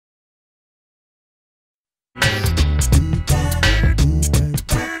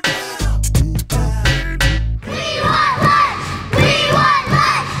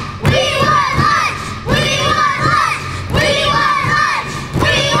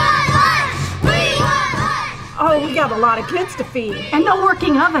Oh, we got a lot of kids to feed. And no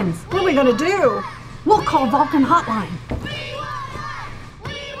working ovens. What are we gonna do? We'll call Vulcan Hotline.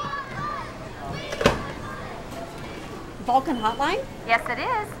 Vulcan Hotline? Yes, it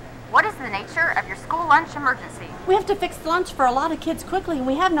is. What is the nature of your school lunch emergency? We have to fix lunch for a lot of kids quickly and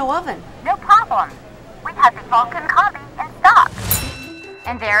we have no oven. No problem. We have the Vulcan Combi in stock.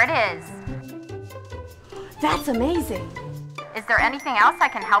 And there it is. That's amazing. Is there anything else I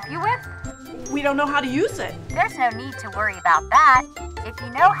can help you with? We don't know how to use it. There's no need to worry about that. If you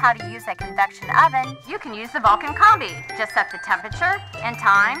know how to use a convection oven, you can use the Vulcan Combi. Just set the temperature and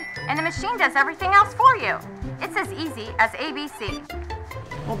time, and the machine does everything else for you. It's as easy as ABC.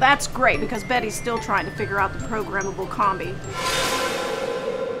 Well, that's great because Betty's still trying to figure out the programmable Combi.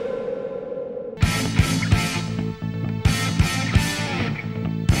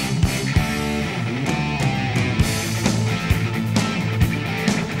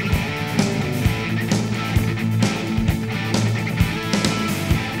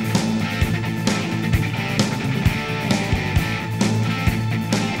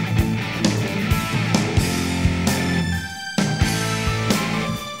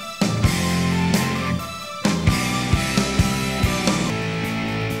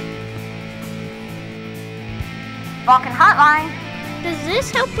 Vulcan Hotline. Does this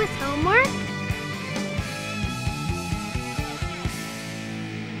help with homework?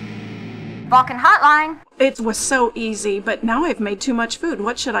 Vulcan Hotline. It was so easy, but now I've made too much food.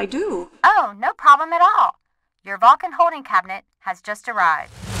 What should I do? Oh, no problem at all. Your Vulcan holding cabinet has just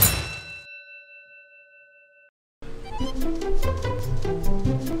arrived.